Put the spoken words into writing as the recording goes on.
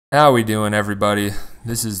How we doing, everybody?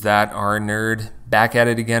 This is that R nerd back at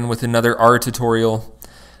it again with another R tutorial.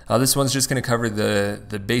 This one's just going to cover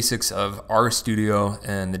the basics of Rstudio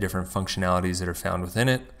and the different functionalities that are found within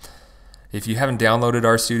it. If you haven't downloaded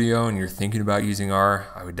Rstudio and you're thinking about using R,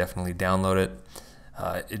 I would definitely download it.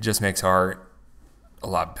 It just makes R a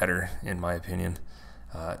lot better, in my opinion.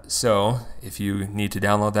 So if you need to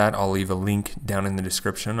download that, I'll leave a link down in the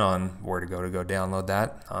description on where to go download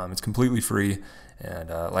that. It's completely free, and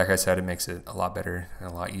like I said, it makes it a lot better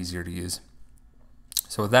and a lot easier to use.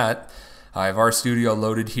 So with that, I have Rstudio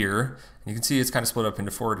loaded here. You can see it's kind of split up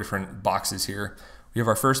into 4 different boxes here. We have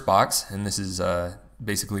our first box, and this is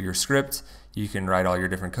basically your script. You can write all your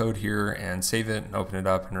different code here and save it and open it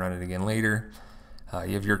up and run it again later.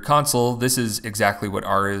 You have your console. This is exactly what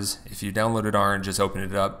R is. If you downloaded R and just opened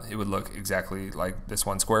it up, it would look exactly like this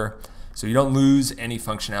one square. So you don't lose any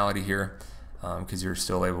functionality here because you're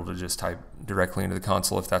still able to just type directly into the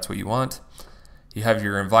console if that's what you want. You have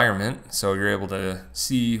your environment, so you're able to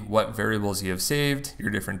see what variables you have saved,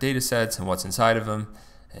 your different data sets, and what's inside of them,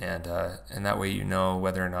 and that way you know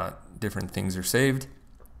whether or not different things are saved.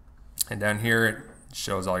 And down here it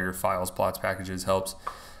shows all your files, plots, packages, helps,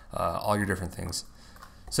 all your different things.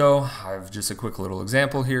 So I have just a quick little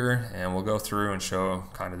example here, and we'll go through and show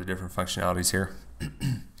kind of the different functionalities here.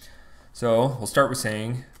 So we'll start with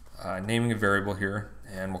saying, naming a variable here,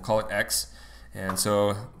 and we'll call it x. And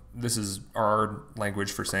so this is our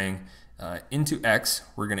language for saying into x,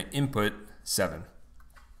 we're going to input 7.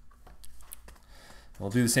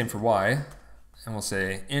 We'll do the same for y, and we'll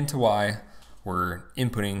say into y, we're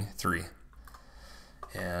inputting 3.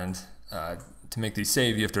 And to make these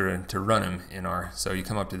save, you have to run them in R. So you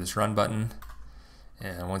come up to this run button,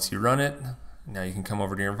 and once you run it, now you can come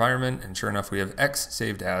over to your environment, and sure enough, we have x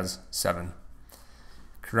saved as 7. You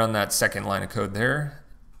can run that second line of code there,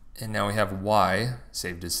 and now we have y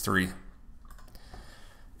saved as 3.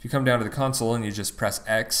 If you come down to the console and you just press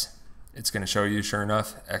X, it's going to show you, sure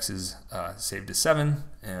enough, x is saved as 7,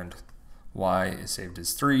 and y is saved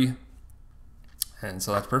as 3, and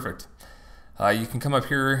so that's perfect. You can come up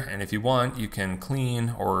here, and if you want, you can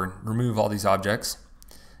clean or remove all these objects.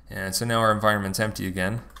 And so now our environment's empty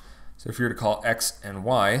again. So if you were to call x and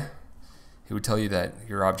y, it would tell you that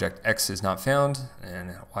your object x is not found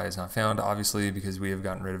and y is not found, obviously, because we have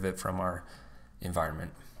gotten rid of it from our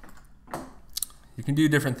environment. You can do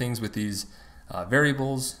different things with these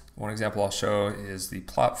variables. One example I'll show is the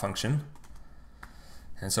plot function.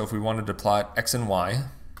 And so if we wanted to plot x and y,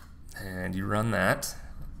 and you run that,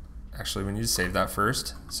 actually, we need to save that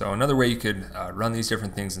first. So another way you could run these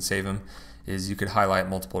different things and save them is you could highlight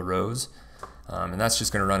multiple rows, and that's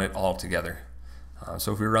just going to run it all together.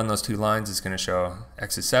 So if we run those 2 lines, it's going to show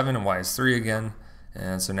x is 7 and y is 3 again,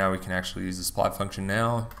 and so now we can actually use this plot function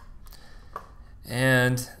now.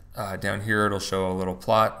 And down here it'll show a little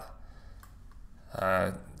plot.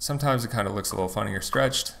 Sometimes it kind of looks a little funny or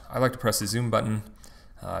stretched. I like to press the zoom button.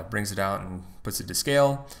 It brings it out and puts it to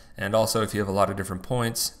scale, and also if you have a lot of different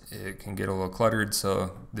points, it can get a little cluttered,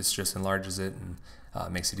 so this just enlarges it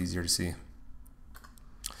and makes it easier to see.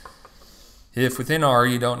 If within R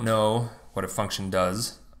you don't know what a function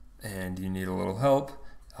does and you need a little help,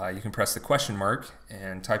 you can press the question mark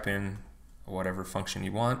and type in whatever function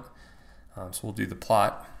you want. So we'll do the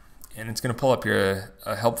plot, and it's going to pull up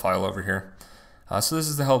a help file over here. So this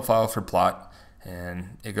is the help file for plot,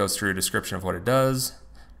 and it goes through a description of what it does,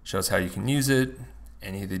 shows how you can use it,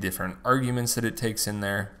 any of the different arguments that it takes in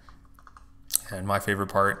there. And my favorite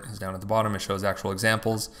part is down at the bottom. It shows actual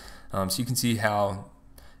examples, so you can see how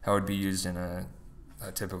it would be used in a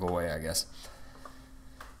typical way, I guess.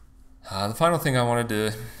 The final thing I wanted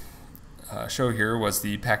to show here was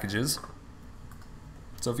the packages.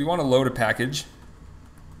 So if you want to load a package,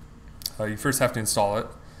 you first have to install it,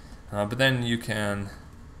 but then you can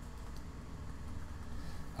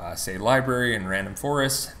say library and random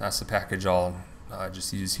forest. That's the package I'll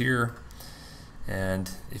just use here. And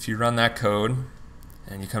if you run that code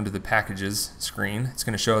and you come to the packages screen, it's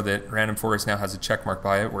going to show that random forest now has a check mark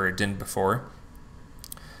by it where it didn't before.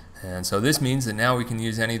 And so this means that now we can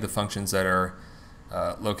use any of the functions that are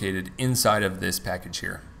located inside of this package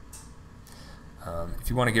here. If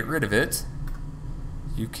you want to get rid of it,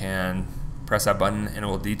 you can press that button and it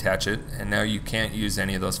will detach it, and now you can't use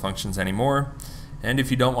any of those functions anymore. And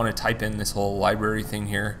if you don't want to type in this whole library thing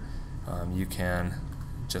here, you can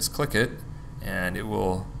just click it and it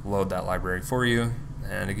will load that library for you.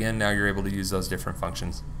 And again, now you're able to use those different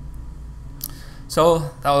functions.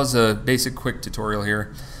 So that was a basic quick tutorial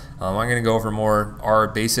here. I'm going to go over more R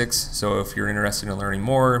basics, so if you're interested in learning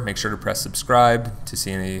more, make sure to press subscribe to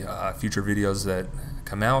see any future videos that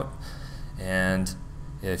come out. And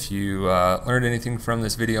If you learned anything from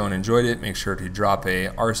this video and enjoyed it, make sure to drop a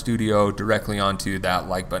Rstudio directly onto that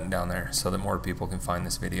like button down there so that more people can find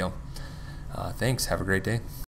this video. Thanks. Have a great day.